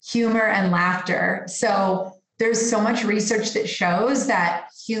humor and laughter. So there's so much research that shows that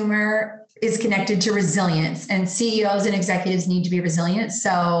humor is connected to resilience, and CEOs and executives need to be resilient.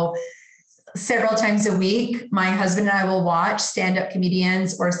 So several times a week, my husband and I will watch stand-up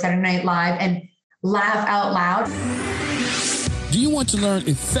comedians or Saturday Night Live and laugh out loud. Do you want to learn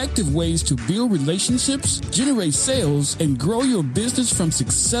effective ways to build relationships, generate sales, and grow your business from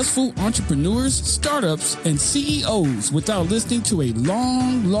successful entrepreneurs, startups, and CEOs without listening to a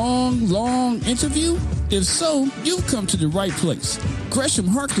long interview? If so, you've come to the right place. Gresham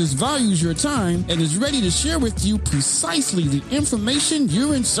Harkless values your time and is ready to share with you precisely the information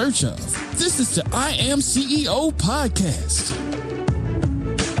you're in search of. This is the I Am CEO podcast.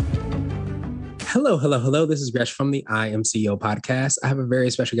 Hello. This is Gresh from the I Am CEO podcast. I have a very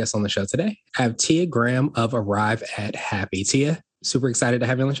special guest on the show today. I have Tia Graham of Arrive at Happy. Tia, super excited to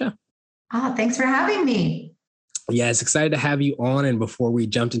have you on the show. Thanks for having me. Yes, excited to have you on. And before we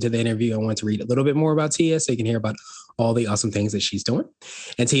jumped into the interview, I want to read a little bit more about Tia so you can hear about all the awesome things that she's doing.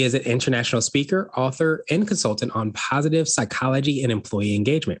 And Tia is an international speaker, author, and consultant on positive psychology and employee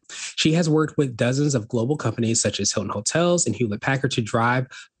engagement. She has worked with dozens of global companies such as Hilton Hotels and Hewlett Packard to drive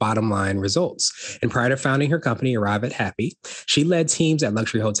bottom line results. And prior to founding her company, Arrive at Happy, she led teams at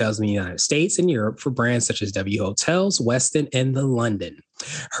luxury hotels in the United States and Europe for brands such as W Hotels, Westin, and The London.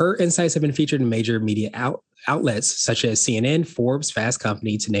 Her insights have been featured in major media outlets such as CNN, Forbes, Fast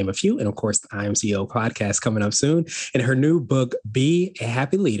Company, to name a few. And of course, the I Am CEO podcast coming up soon. And her new book, Be a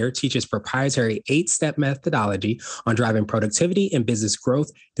Happy Leader, teaches proprietary 8-step methodology on driving productivity and business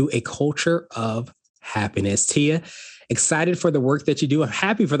growth through a culture of happiness. Tia, excited for the work that you do. I'm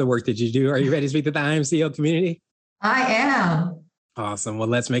happy for the work that you do. Are you ready to speak to the I Am CEO community? I am. Awesome. Well,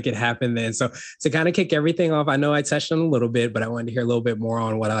 let's make it happen then. So to kind of kick everything off, I know I touched on a little bit, but I wanted to hear a little bit more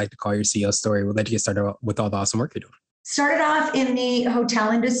on what I like to call your CEO story. We'll let you get started with all the awesome work you're doing. Started off in the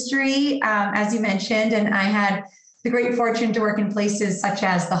hotel industry, as you mentioned, and I had the great fortune to work in places such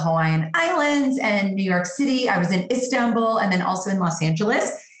as the Hawaiian Islands and New York City. I was in Istanbul and then also in Los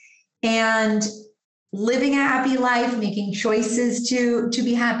Angeles. And living a happy life, making choices to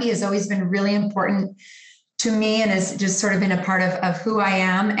be happy has always been really important to me and has just sort of been a part of who I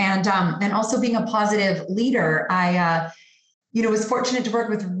am. And also being a positive leader. I was fortunate to work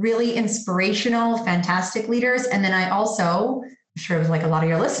with really inspirational, fantastic leaders. And then I also, I'm sure it was like a lot of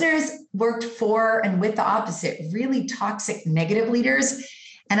your listeners, worked for and with the opposite, really toxic, negative leaders.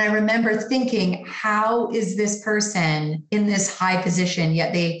 And I remember thinking, how is this person in this high position,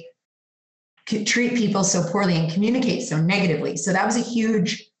 yet they treat people so poorly and communicate so negatively? So that was a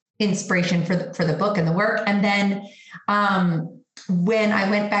huge inspiration for the book and the work. And then when I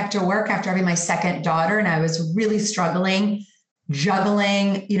went back to work after having my second daughter, and I was really struggling,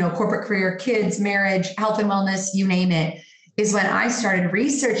 juggling, corporate career, kids, marriage, health and wellness, you name it, is when I started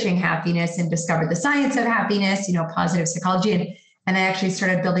researching happiness and discovered the science of happiness, positive psychology. And I actually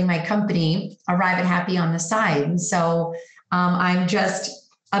started building my company, Arrive at Happy, on the side. And so I'm just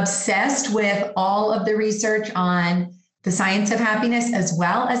obsessed with all of the research on the science of happiness, as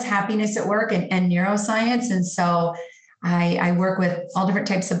well as happiness at work and neuroscience. And so I work with all different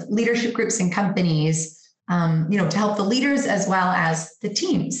types of leadership groups and companies, to help the leaders as well as the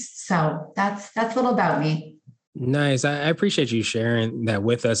teams. So that's a little about me. Nice. I appreciate you sharing that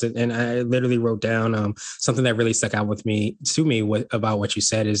with us. And I literally wrote down something that really stuck out to me about what you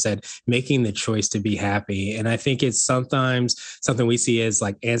said, is that making the choice to be happy. And I think it's sometimes something we see as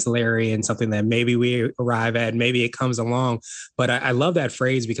like ancillary and something that maybe we arrive at, maybe it comes along. But I love that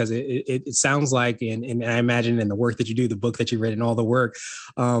phrase because it sounds like, and I imagine in the work that you do, the book that you read and all the work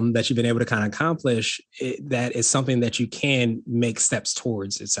that you've been able to kind of accomplish, that is something that you can make steps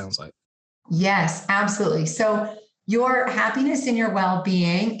towards, it sounds like. Yes, absolutely. So your happiness and your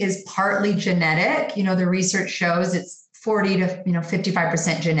well-being is partly genetic. The research shows it's 40 to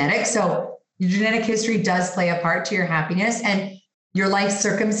 55% genetic. So your genetic history does play a part to your happiness and your life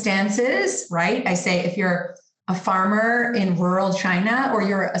circumstances, right? I say if you're a farmer in rural China or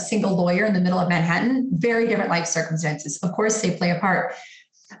you're a single lawyer in the middle of Manhattan, very different life circumstances. Of course, they play a part.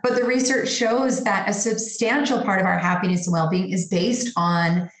 But the research shows that a substantial part of our happiness and well-being is based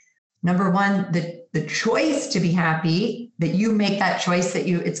on, number one, the choice to be happy, that you make that choice, that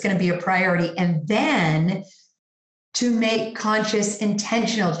it's going to be a priority. And then to make conscious,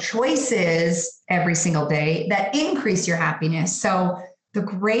 intentional choices every single day that increase your happiness. So the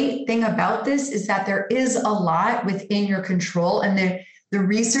great thing about this is that there is a lot within your control, and the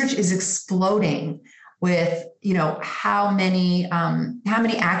research is exploding with, how many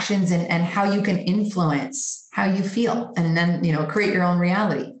actions and how you can influence how you feel, and then, create your own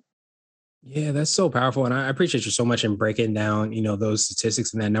reality. Yeah, that's so powerful. And I appreciate you so much in breaking down, those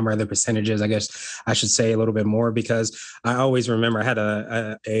statistics and that number of the percentages. I guess I should say a little bit more because I always remember I had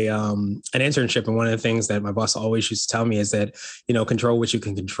an internship. And one of the things that my boss always used to tell me is that, control what you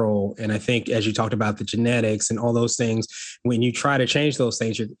can control. And I think as you talked about the genetics and all those things, when you try to change those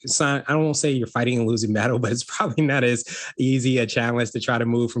things, I don't want to say you're fighting a losing battle, but it's probably not as easy a challenge to try to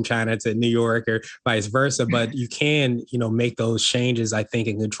move from China to New York or vice versa. But you can, make those changes, I think,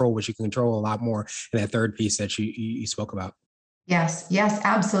 and control what you can control a lot more in that third piece that you spoke about. Yes,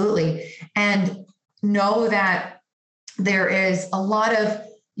 absolutely. And know that there is a lot of,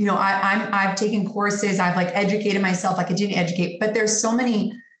 I've taken courses, I've like educated myself, I continue to educate, but there's so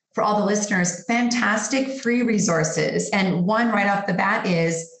many, for all the listeners, fantastic free resources. And one right off the bat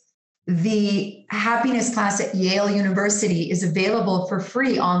is the happiness class at Yale University is available for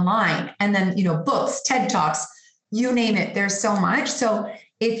free online. And then, books, TED Talks, you name it, there's so much. So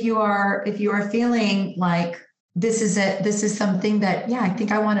if you are feeling like this is something that, I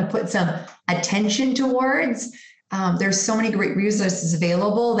think I want to put some attention towards, there's so many great resources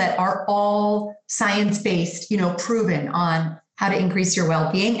available that are all science-based, proven on how to increase your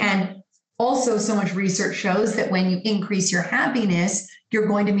well-being. And also so much research shows that when you increase your happiness, you're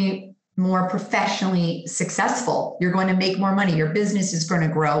going to be more professionally successful. You're going to make more money. Your business is going to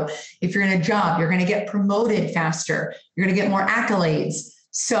grow. If you're in a job, you're going to get promoted faster. You're going to get more accolades.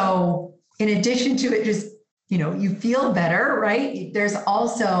 So in addition to it, just, you feel better, right? There's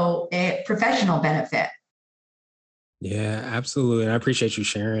also a professional benefit. Yeah, absolutely. And I appreciate you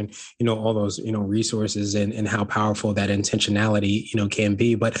sharing, all those, resources and how powerful that intentionality, can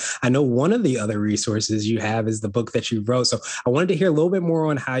be. But I know one of the other resources you have is the book that you wrote. So I wanted to hear a little bit more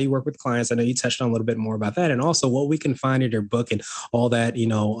on how you work with clients. I know you touched on a little bit more about that and also what we can find in your book and all that,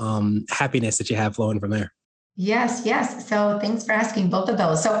 happiness that you have flowing from there. Yes. So thanks for asking both of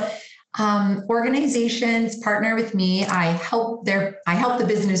those. So organizations partner with me. I help the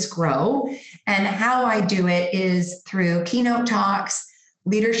business grow. And how I do it is through keynote talks,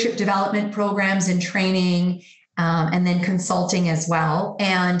 leadership development programs and training, and then consulting as well.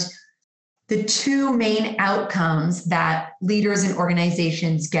 And the two main outcomes that leaders and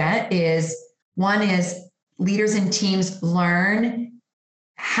organizations get is one is leaders and teams learn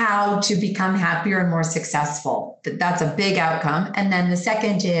how to become happier and more successful. That's a big outcome. And then the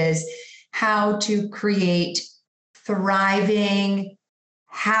second is how to create thriving,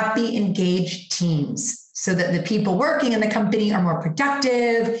 happy, engaged teams so that the people working in the company are more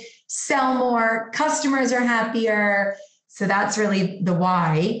productive, sell more, customers are happier. So that's really the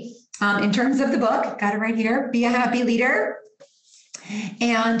why. In terms of the book, got it right here, Be a Happy Leader.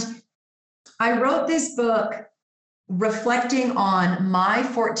 And I wrote this book reflecting on my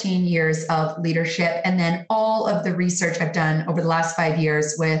 14 years of leadership and then all of the research I've done over the last 5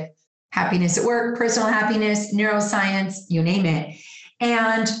 years with happiness at work, personal happiness, neuroscience, you name it.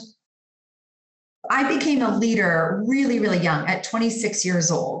 And I became a leader really, really young at 26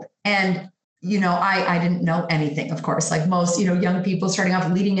 years old. And, I didn't know anything, of course, like most, young people starting off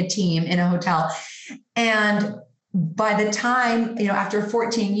leading a team in a hotel. And by the time, after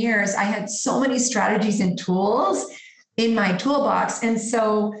 14 years, I had so many strategies and tools in my toolbox. And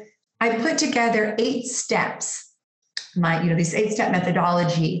so I put together 8 steps, this 8-step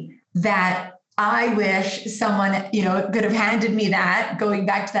methodology that I wish someone, could have handed me that, going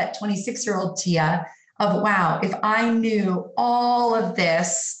back to that 26-year-old Tia of, wow, if I knew all of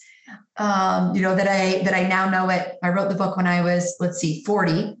this, that I now know it. I wrote the book when I was,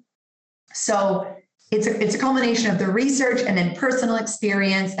 40. So it's a culmination of the research and then personal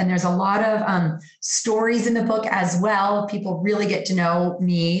experience. And there's a lot of stories in the book as well. People really get to know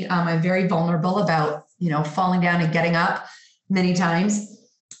me. I'm very vulnerable about, falling down and getting up many times.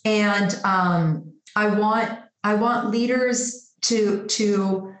 And I want leaders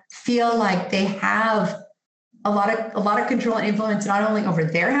to feel like they have a lot of control and influence, not only over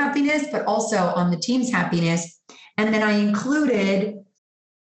their happiness, but also on the team's happiness. And then I included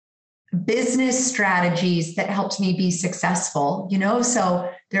business strategies that helped me be successful, so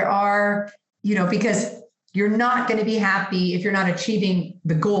there are, because you're not going to be happy if you're not achieving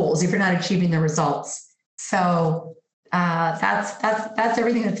the goals, if you're not achieving the results. So that's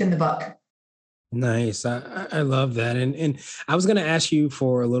everything that's in the book. Nice. I love that. And I was going to ask you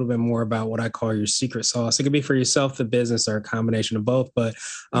for a little bit more about what I call your secret sauce. It could be for yourself, the business, or a combination of both, but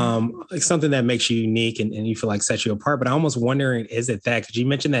it's something that makes you unique and you feel like sets you apart. But I'm almost wondering, is it that? Because you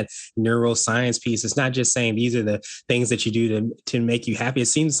mentioned that neuroscience piece. It's not just saying these are the things that you do to make you happy. It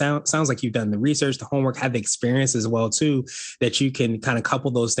sounds like you've done the research, the homework, had the experience as well, too, that you can kind of couple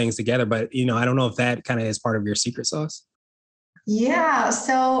those things together. But, I don't know if that kind of is part of your secret sauce. Yeah.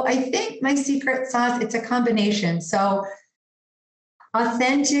 So I think my secret sauce, it's a combination. So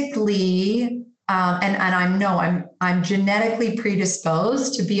authentically, and I know I'm genetically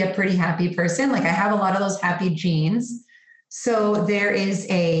predisposed to be a pretty happy person. Like I have a lot of those happy genes. So there is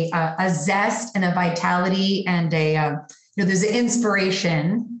a zest and a vitality and there's an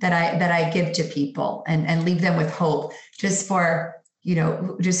inspiration that I give to people and leave them with hope just for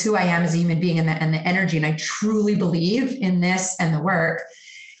just who I am as a human being and the energy. And I truly believe in this and the work,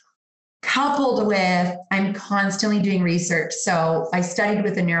 coupled with I'm constantly doing research. So I studied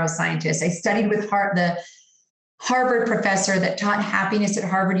with a neuroscientist. I studied with the Harvard professor that taught happiness at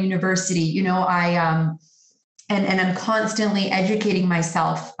Harvard University. And I'm constantly educating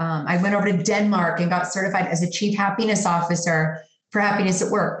myself. I went over to Denmark and got certified as a chief happiness officer for happiness at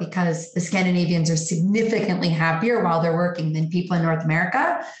work because the Scandinavians are significantly happier while they're working than people in North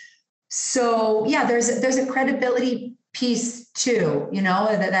America. So yeah, there's a credibility piece too,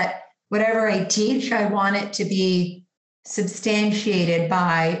 that whatever I teach, I want it to be substantiated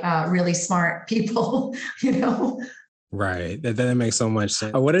by really smart people, Right. That makes so much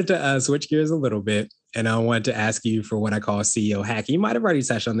sense. I wanted to switch gears a little bit, and I wanted to ask you for what I call a CEO hack. You might have already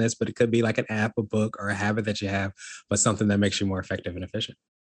touched on this, but it could be like an app, a book, or a habit that you have, but something that makes you more effective and efficient.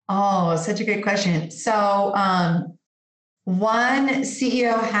 Oh, such a great question. So one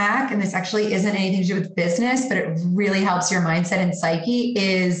CEO hack, and this actually isn't anything to do with business, but it really helps your mindset and psyche,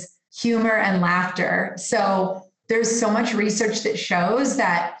 is humor and laughter. So there's so much research that shows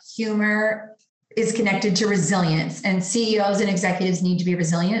that humor is connected to resilience, and CEOs and executives need to be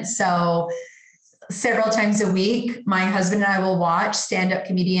resilient. So several times a week, my husband and I will watch stand-up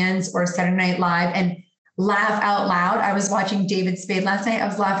comedians or Saturday Night Live and laugh out loud. I was watching David Spade last night. I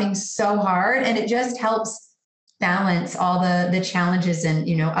was laughing so hard, and it just helps balance all the challenges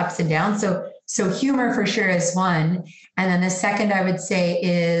and, ups and downs. So humor for sure is one. And then the second I would say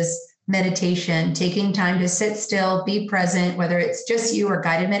is meditation, taking time to sit still, be present, whether it's just you or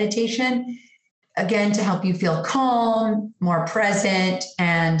guided meditation, again, to help you feel calm, more present.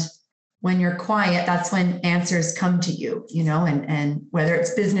 And when you're quiet, that's when answers come to you, and whether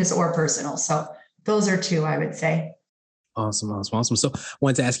it's business or personal. So those are two, I would say. Awesome. So I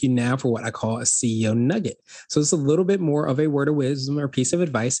want to ask you now for what I call a CEO nugget. So it's a little bit more of a word of wisdom or piece of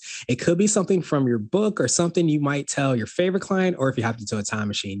advice. It could be something from your book or something you might tell your favorite client, or if you hopped into a time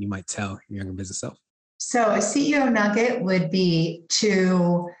machine, you might tell your younger business self. So a CEO nugget would be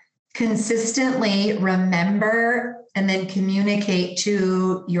to consistently remember and then communicate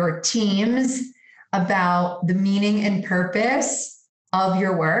to your teams about the meaning and purpose of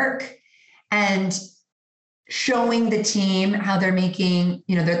your work, and showing the team how they're making,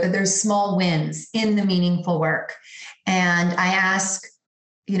 there's small wins in the meaningful work. And I ask,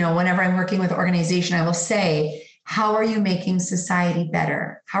 whenever I'm working with organization, I will say, how are you making society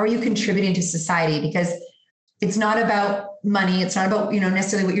better? How are you contributing to society? Because it's not about money. It's not about,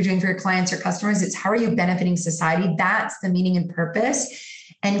 necessarily what you're doing for your clients or customers. It's how are you benefiting society? That's the meaning and purpose.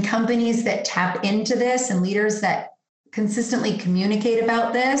 And companies that tap into this and leaders that consistently communicate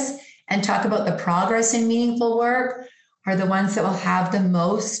about this and talk about the progress in meaningful work are the ones that will have the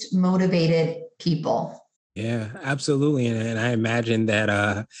most motivated people. Yeah, absolutely. And I imagine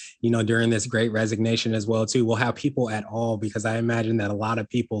that, during this great resignation as well, too, we'll have people at all, because I imagine that a lot of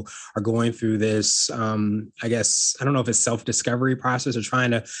people are going through this, I guess, I don't know if it's self-discovery process or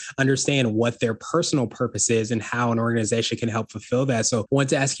trying to understand what their personal purpose is and how an organization can help fulfill that. So I want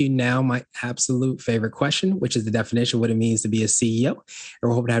to ask you now my absolute favorite question, which is the definition of what it means to be a CEO. And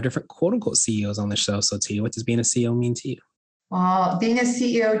we're hoping to have different quote unquote CEOs on the show. So Tia, what does being a CEO mean to you? Well, being a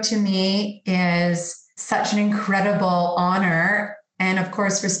CEO to me is such an incredible honor and, of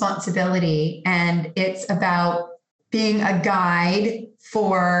course, responsibility. And it's about being a guide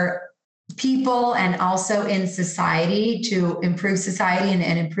for people and also in society to improve society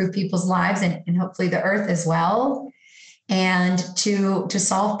and improve people's lives and hopefully the earth as well. And to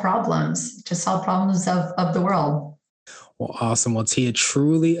solve problems of the world. Well, awesome. Well, Tia,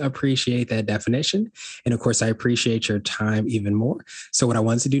 truly appreciate that definition. And of course, I appreciate your time even more. So what I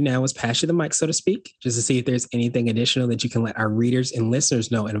wanted to do now is pass you the mic, so to speak, just to see if there's anything additional that you can let our readers and listeners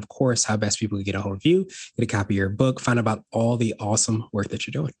know. And of course, how best people can get a hold of you, get a copy of your book, find out about all the awesome work that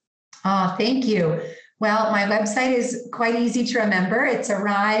you're doing. Oh, thank you. Well, my website is quite easy to remember. It's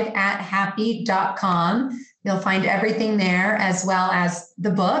arriveathappy.com. You'll find everything there, as well as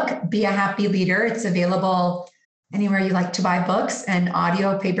the book, Be a Happy Leader. It's available anywhere you like to buy books, and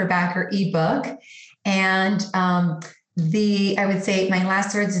audio, paperback, or ebook. And I would say my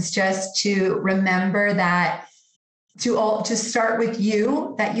last words is just to remember that to start with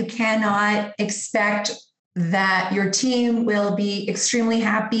you, that you cannot expect that your team will be extremely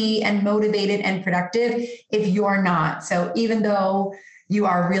happy and motivated and productive if you're not. So even though you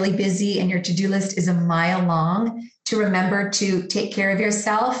are really busy and your to-do list is a mile long, to remember to take care of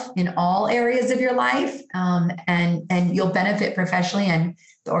yourself in all areas of your life, and you'll benefit professionally, and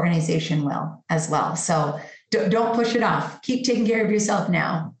the organization will as well. So don't push it off. Keep taking care of yourself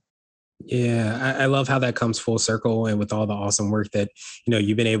now. Yeah, I love how that comes full circle, and with all the awesome work that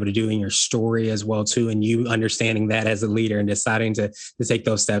you've been able to do in your story as well too, and you understanding that as a leader and deciding to take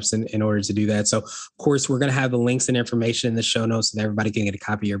those steps in order to do that. So of course we're going to have the links and information in the show notes so that everybody can get a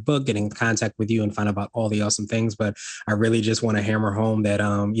copy of your book, get in contact with you and find out about all the awesome things. But I really just want to hammer home that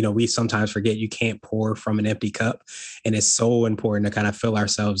we sometimes forget you can't pour from an empty cup, and it's so important to kind of fill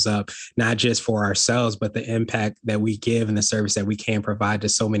ourselves up, not just for ourselves, but the impact that we give and the service that we can provide to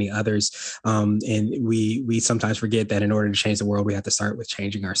so many others. And we sometimes forget that in order to change the world, we have to start with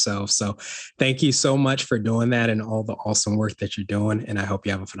changing ourselves. So thank you so much for doing that and all the awesome work that you're doing. And I hope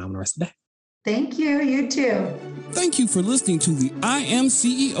you have a phenomenal rest of the day. Thank you. You too. Thank you for listening to the I Am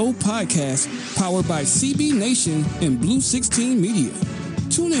CEO podcast, powered by CB Nation and Blue 16 Media.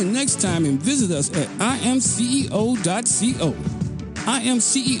 Tune in next time and visit us at imceo.co. I Am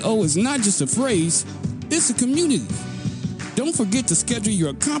CEO is not just a phrase, it's a community. Don't forget to schedule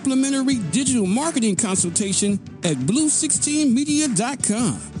your complimentary digital marketing consultation at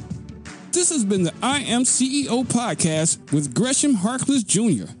blue16media.com. This has been the I Am CEO podcast with Gresham Harkless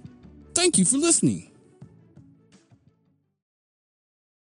Jr. Thank you for listening.